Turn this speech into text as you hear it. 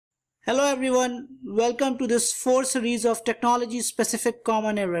Hello everyone, welcome to this 4th series of technology specific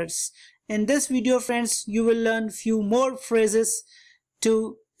common errors. In this video friends, you will learn few more phrases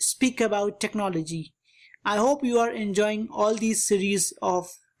to speak about technology. I hope you are enjoying all these series of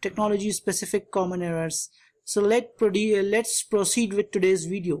technology specific common errors. So let's proceed with today's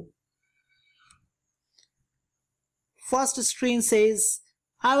video. First screen says,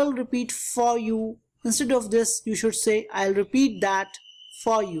 I will repeat for you. Instead of this, you should say, I'll repeat that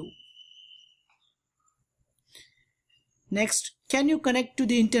for you. Next, can you connect to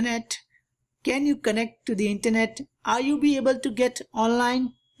the internet? Can you connect to the internet? Are you be able to get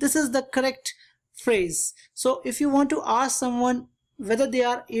online? This is the correct phrase. So if you want to ask someone whether they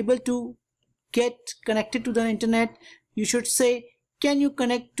are able to get connected to the internet, you should say, can you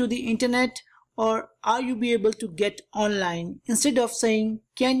connect to the internet, or are you be able to get online, instead of saying,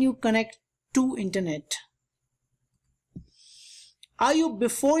 can you connect to internet. Are you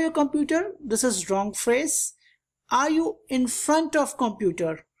before your computer? This is wrong phrase. Are you in front of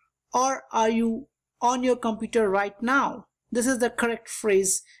computer, or are you on your computer right now? This is the correct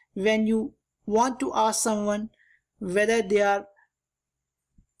phrase when you want to ask someone whether they are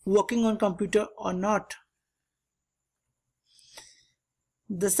working on computer or not.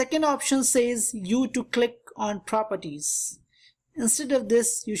 The second option says you to click on properties. Instead of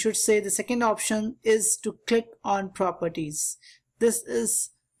this, you should say the second option is to click on properties. This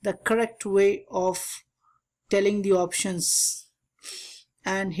is the correct way of telling the options.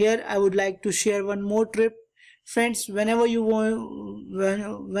 And here I would like to share one more tip. Friends, whenever you want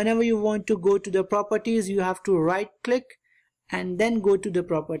to go to the properties, you have to right click and then go to the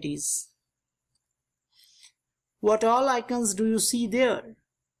properties. What all icons do you see there?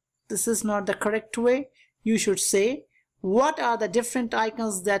 This is not the correct way. You should say, what are the different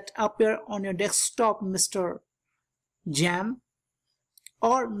icons that appear on your desktop, Mr. Jam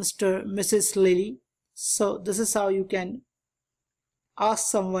or Mrs. Lily? So this is how you can ask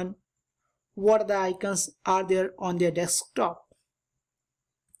someone what the icons are there on their desktop.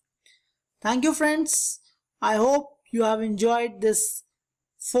 Thank you friends. I hope you have enjoyed this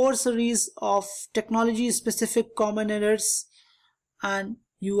 4 series of technology specific common errors and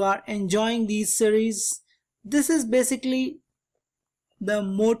you are enjoying these series. This is basically the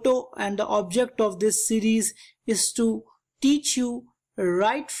motto and the object of this series is to teach you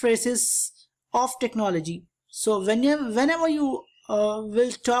right phrases of technology. So whenever you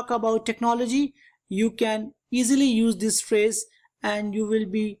will talk about technology, you can easily use this phrase and you will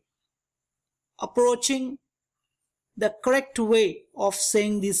be approaching the correct way of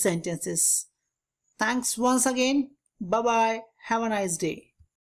saying these sentences. Thanks once again. Bye bye. Have a nice day.